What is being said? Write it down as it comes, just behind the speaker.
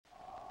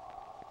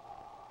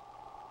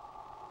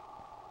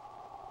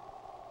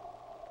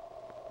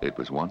It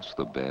was once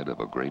the bed of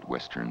a great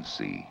western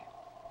sea.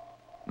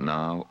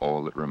 Now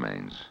all that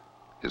remains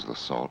is the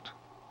salt,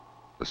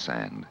 the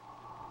sand,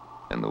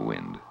 and the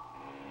wind.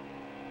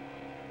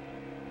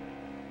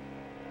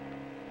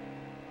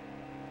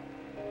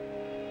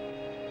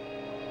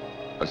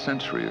 A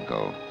century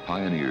ago,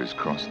 pioneers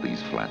crossed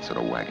these flats at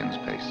a wagon's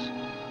pace.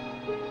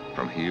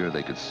 From here,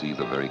 they could see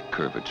the very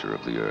curvature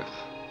of the earth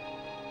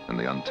and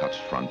the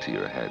untouched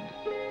frontier ahead.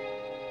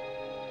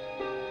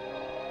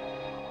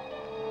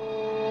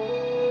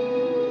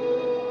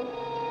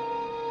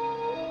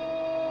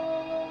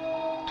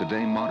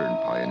 Today, modern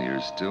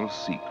pioneers still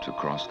seek to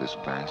cross this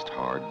vast,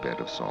 hard bed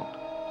of salt.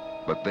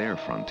 But their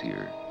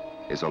frontier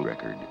is a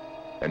record,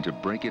 and to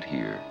break it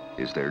here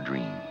is their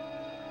dream.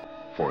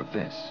 For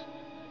this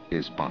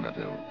is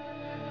Bonneville.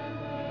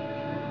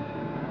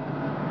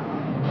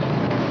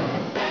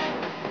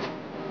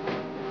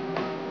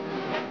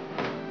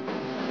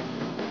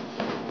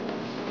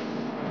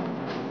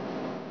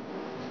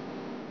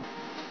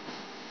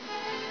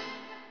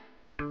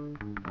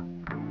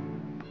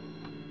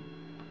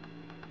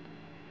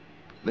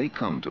 They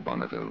come to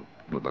Bonneville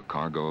with a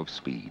cargo of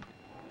speed,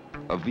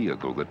 a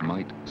vehicle that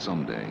might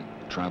someday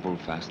travel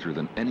faster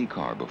than any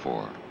car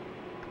before.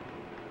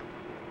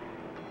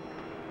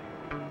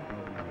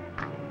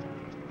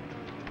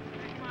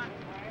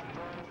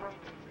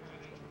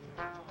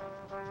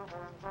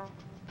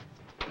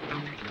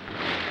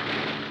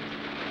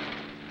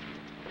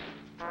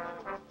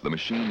 The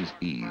machine is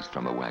eased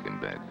from the wagon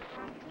bed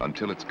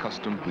until its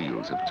custom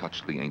wheels have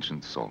touched the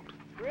ancient salt.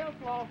 Real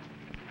slow.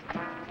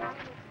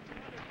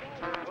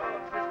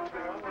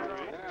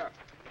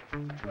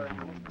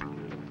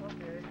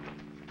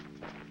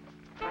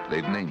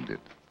 They've named it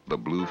the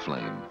Blue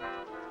Flame.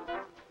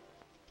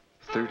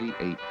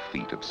 38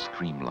 feet of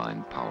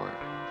streamlined power.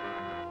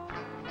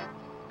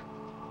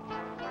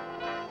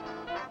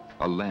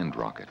 A land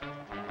rocket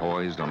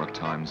poised on a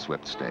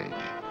time-swept stage.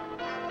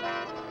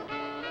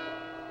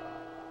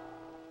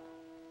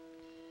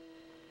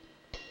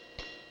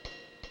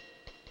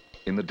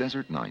 In the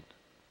desert night,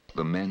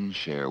 the men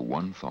share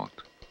one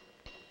thought,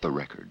 the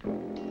record,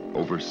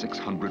 over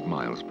 600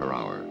 miles per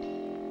hour.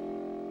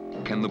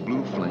 Can the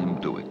Blue Flame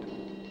do it?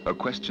 A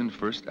question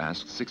first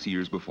asked 6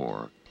 years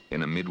before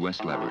in a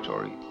Midwest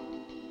laboratory.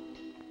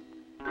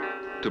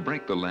 To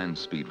break the land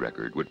speed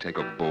record would take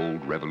a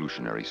bold,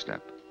 revolutionary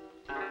step.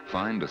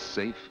 Find a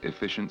safe,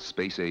 efficient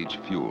space-age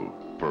fuel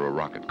for a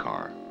rocket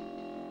car.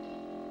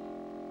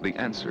 The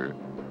answer,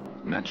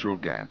 natural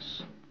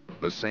gas.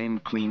 The same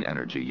clean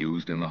energy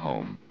used in the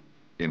home,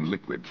 in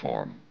liquid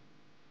form,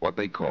 what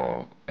they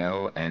call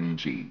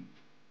LNG.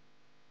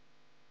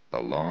 The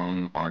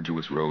long,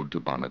 arduous road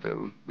to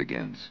Bonneville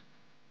begins.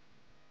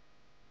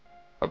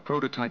 A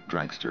prototype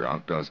dragster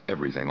outdoes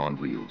everything on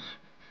wheels.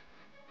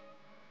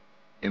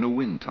 In a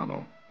wind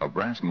tunnel, a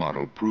brass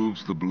model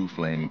proves the Blue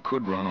Flame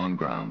could run on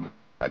ground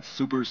at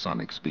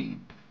supersonic speed.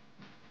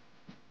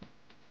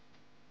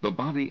 The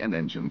body and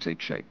engine take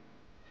shape.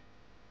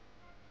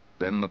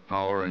 Then the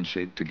power and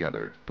shape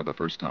together for the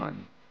first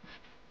time.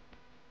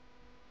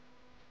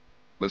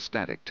 The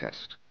static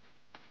test.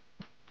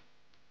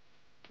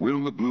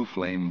 Will the Blue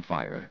Flame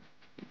fire?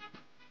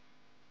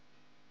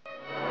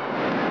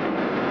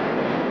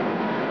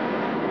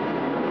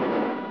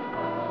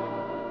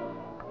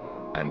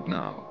 And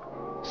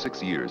now,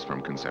 6 years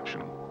from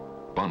conception,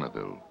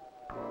 Bonneville.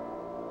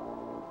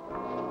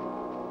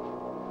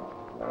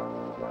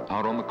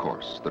 Out on the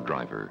course, the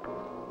driver,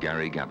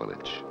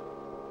 Gabelich.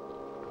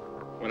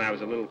 When I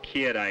was a little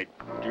kid, I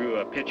drew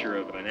a picture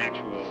of an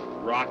actual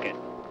rocket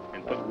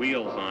and put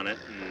wheels on it,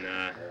 and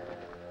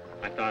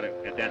I thought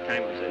at that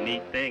time it was a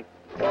neat thing.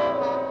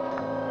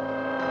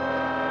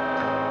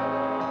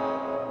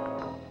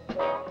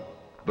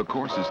 The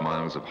course is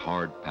miles of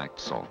hard-packed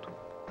salt,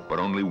 but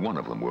only one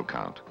of them will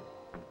count.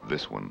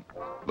 This one,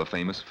 the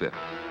famous fifth,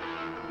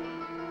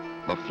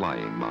 the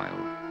flying mile.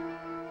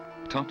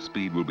 Top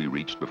speed will be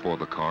reached before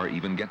the car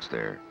even gets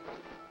there.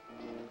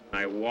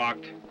 I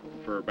walked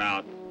for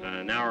about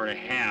an hour and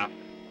a half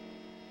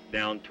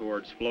down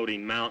towards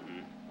Floating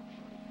Mountain,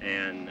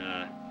 and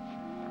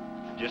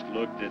just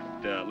looked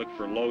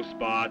for low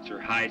spots or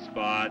high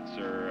spots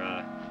or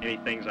any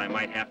things I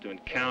might have to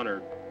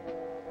encounter.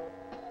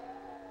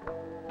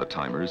 The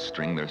timers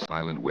string their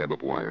silent web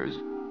of wires,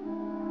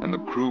 and the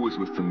crew is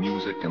with the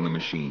music and the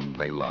machine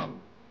they love.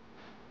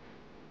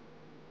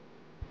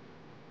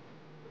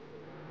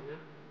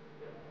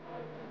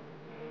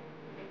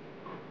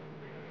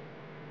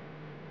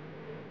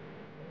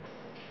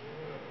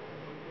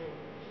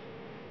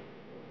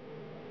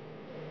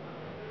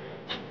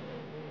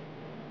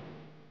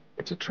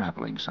 It's a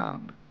traveling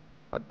sound,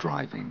 a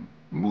driving,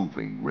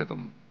 moving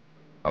rhythm,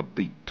 a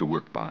beat to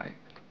work by.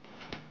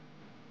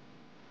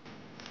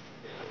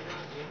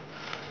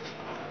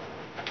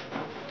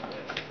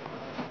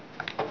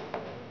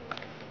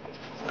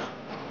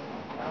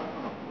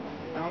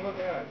 Now look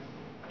at it.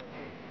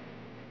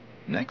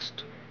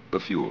 Next, the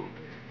fuel.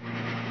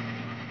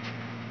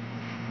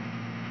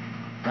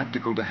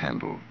 Practical to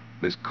handle,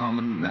 This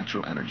common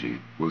natural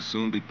energy will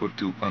soon be put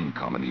to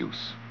uncommon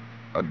use.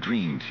 A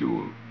dream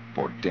fuel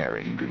for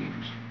daring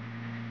dreams.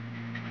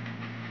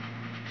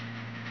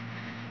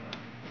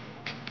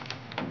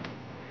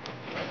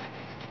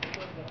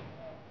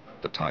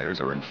 The tires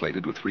are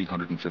inflated with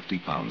 350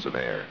 pounds of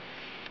air.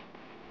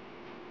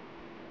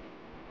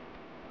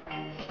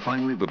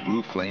 Finally, the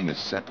Blue Flame is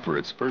set for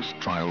its first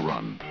trial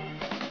run.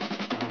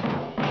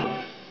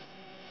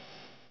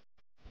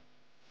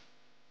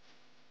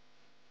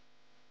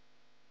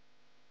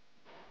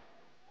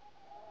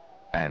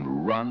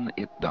 And run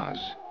it does.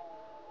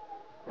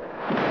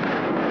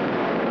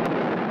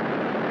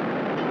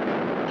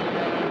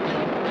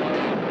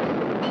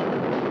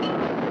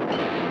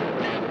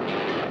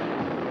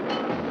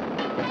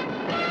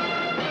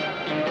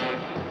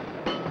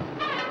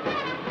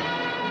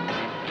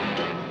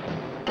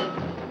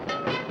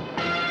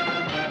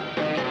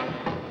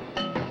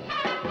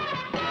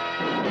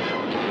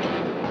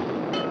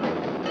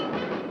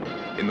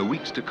 In the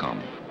weeks to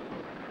come,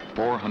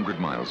 400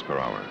 miles per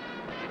hour.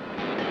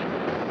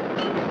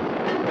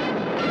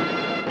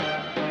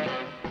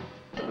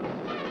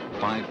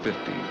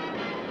 550.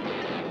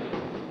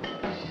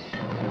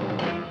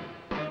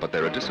 But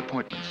there are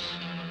disappointments.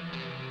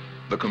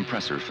 The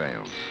compressor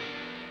fails.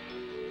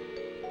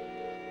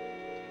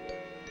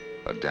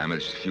 A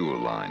damaged fuel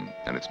line,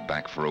 and it's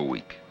back for a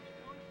week.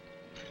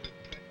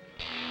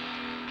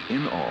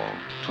 In all,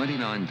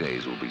 29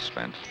 days will be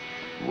spent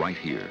right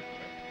here.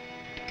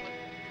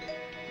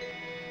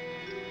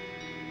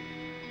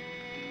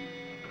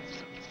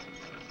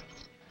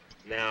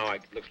 Now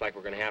it looks like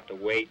we're going to have to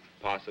wait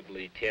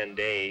possibly 10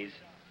 days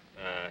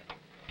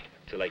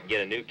till they can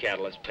get a new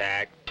catalyst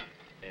pack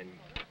and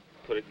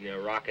put it in a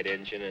rocket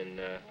engine and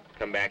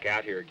come back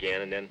out here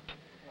again, and then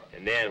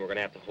we're going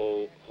to have to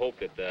hope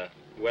that the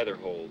weather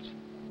holds.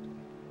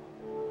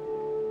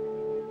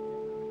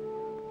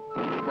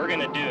 We're going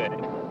to do it.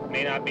 It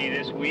may not be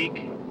this week,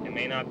 it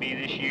may not be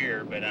this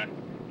year, but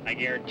I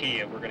guarantee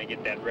you we're going to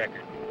get that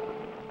record.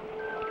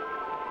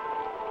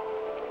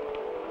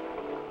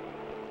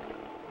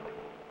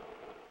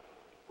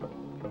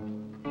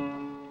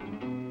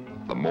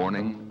 The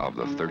morning of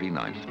the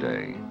 39th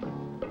day.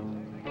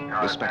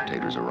 The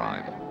spectators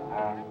arrive,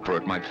 for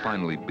it might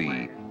finally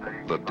be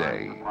the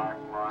day.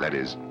 That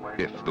is,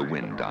 if the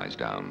wind dies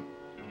down.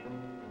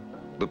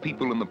 The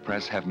people in the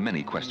press have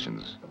many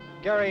questions.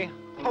 Gary,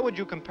 how would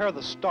you compare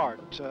the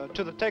start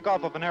to the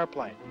takeoff of an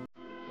airplane?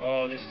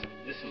 Oh, this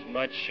is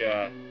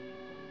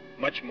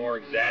much more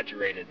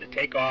exaggerated. The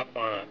takeoff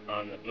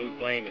on the Blue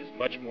Flame is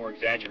much more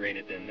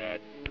exaggerated than,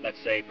 let's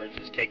say, for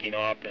instance, taking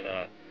off in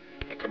a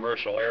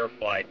commercial air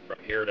flight from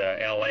here to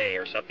LA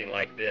or something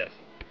like this.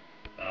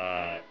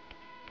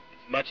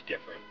 It's much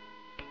different.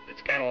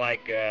 It's kind of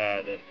like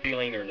the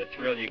feeling or the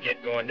thrill you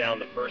get going down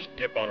the first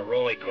dip on a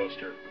roller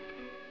coaster.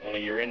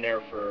 Only you're in there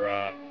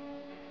for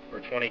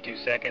 22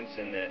 seconds,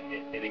 and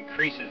it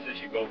increases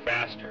as you go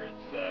faster.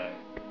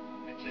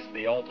 It's just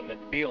the ultimate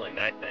feeling,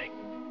 I think.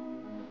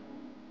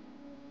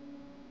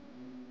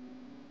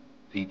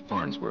 Pete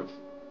Farnsworth,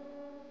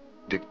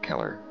 Dick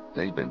Keller,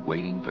 they've been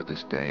waiting for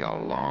this day a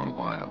long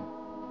while.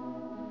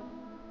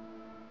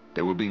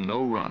 There will be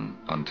no run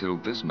until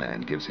this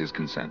man gives his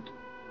consent.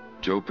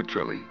 Joe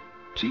Petrilli,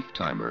 chief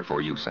timer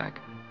for USAC.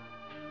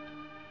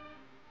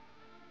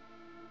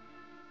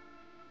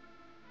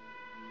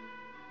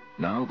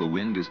 Now the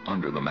wind is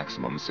under the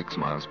maximum 6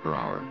 miles per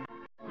hour.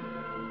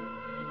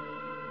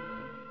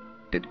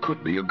 It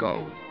could be a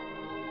go.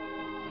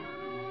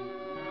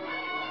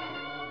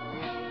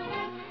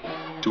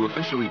 To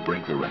officially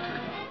break the record,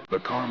 the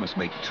car must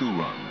make 2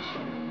 runs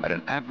at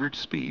an average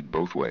speed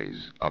both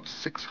ways of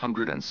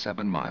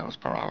 607 miles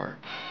per hour.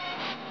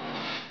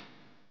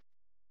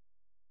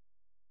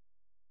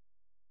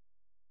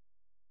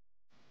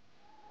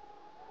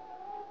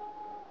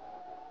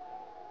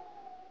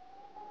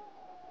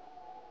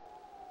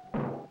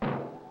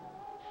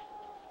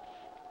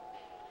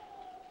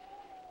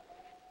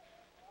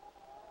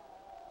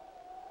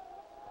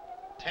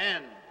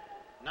 Ten,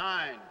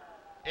 9,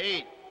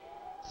 8,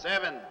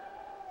 7,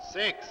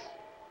 6,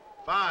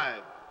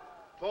 5,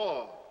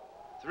 4,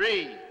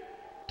 3,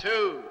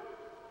 2,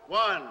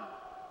 1,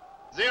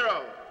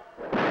 0.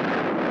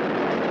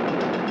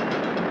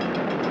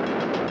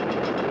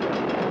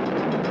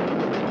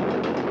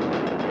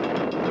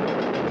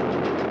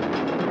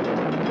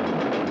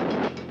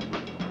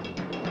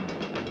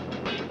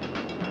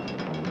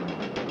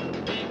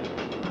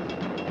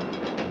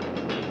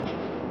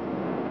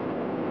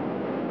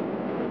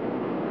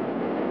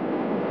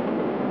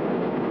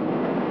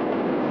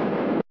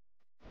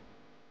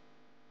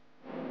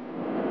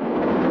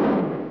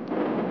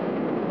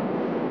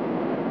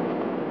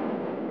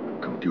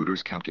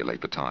 Computers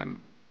calculate the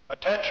time.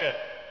 Attention,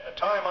 the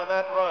time on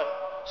that run,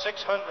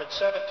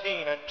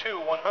 617 and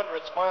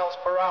 2/100 miles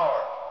per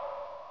hour.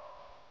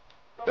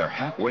 They're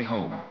halfway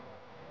home.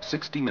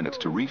 60 minutes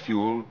to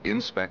refuel,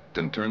 inspect,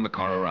 and turn the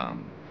car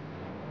around.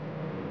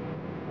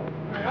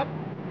 Yep.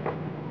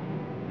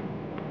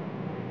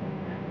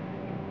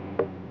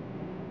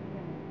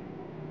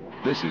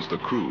 This is the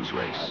cruise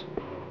race.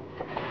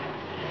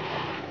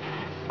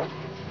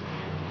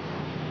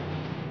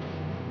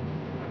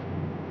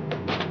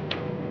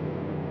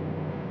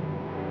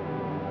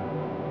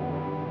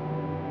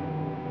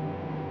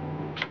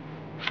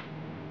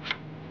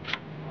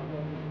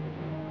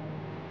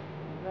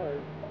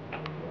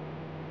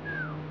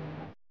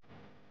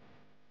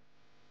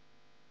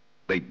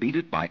 They beat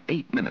it by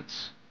 8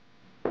 minutes.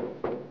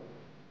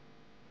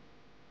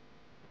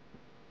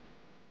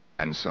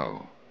 And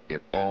so,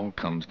 it all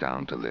comes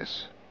down to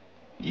this.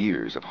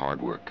 Years of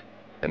hard work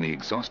and the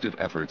exhaustive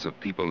efforts of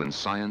people in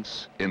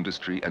science,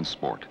 industry, and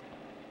sport.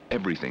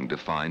 Everything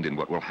defined in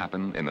what will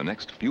happen in the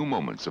next few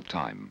moments of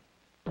time.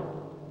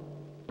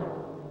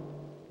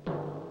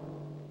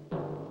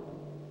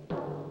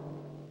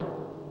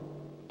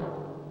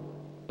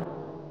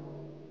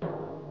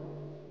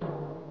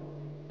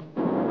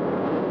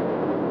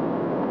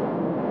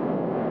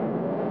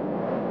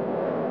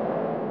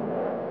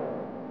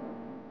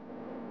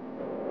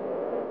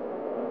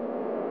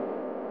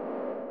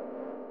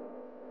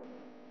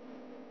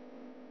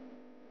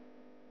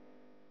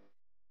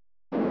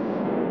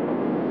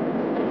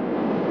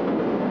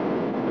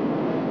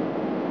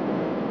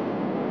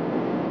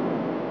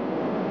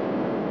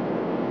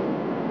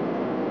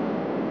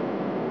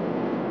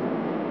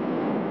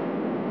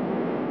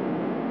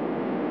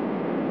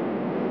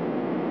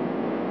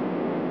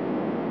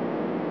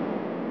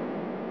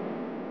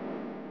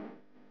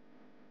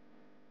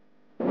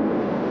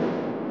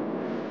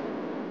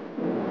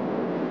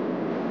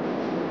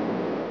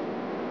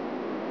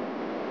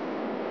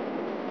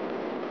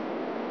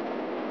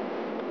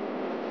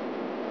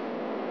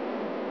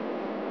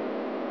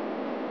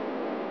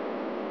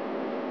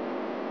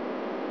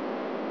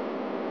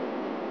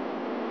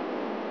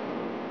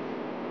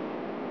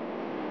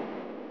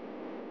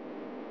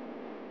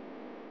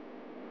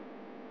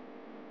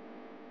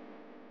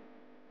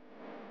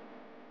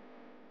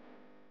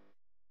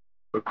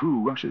 The crew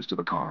rushes to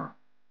the car,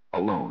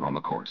 alone on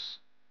the course.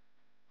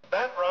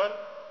 That run,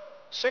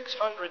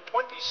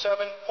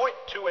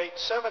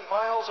 627.287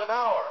 miles an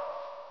hour.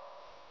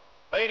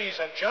 Ladies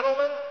and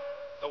gentlemen,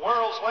 the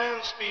world's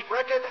land speed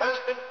record has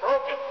been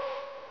broken.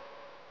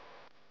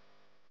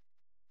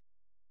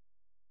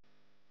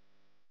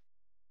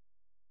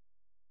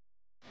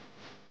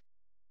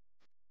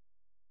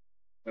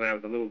 When I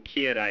was a little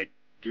kid, I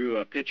drew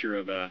a picture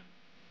of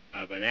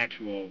an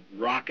actual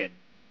rocket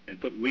and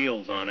put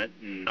wheels on it,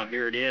 and now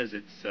here it is.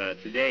 It's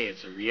today.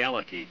 It's a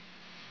reality.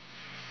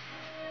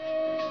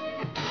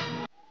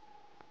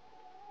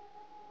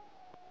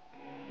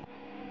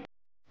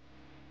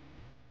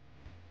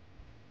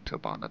 To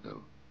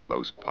Bonneville,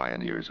 those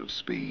pioneers of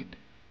speed.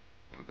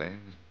 There's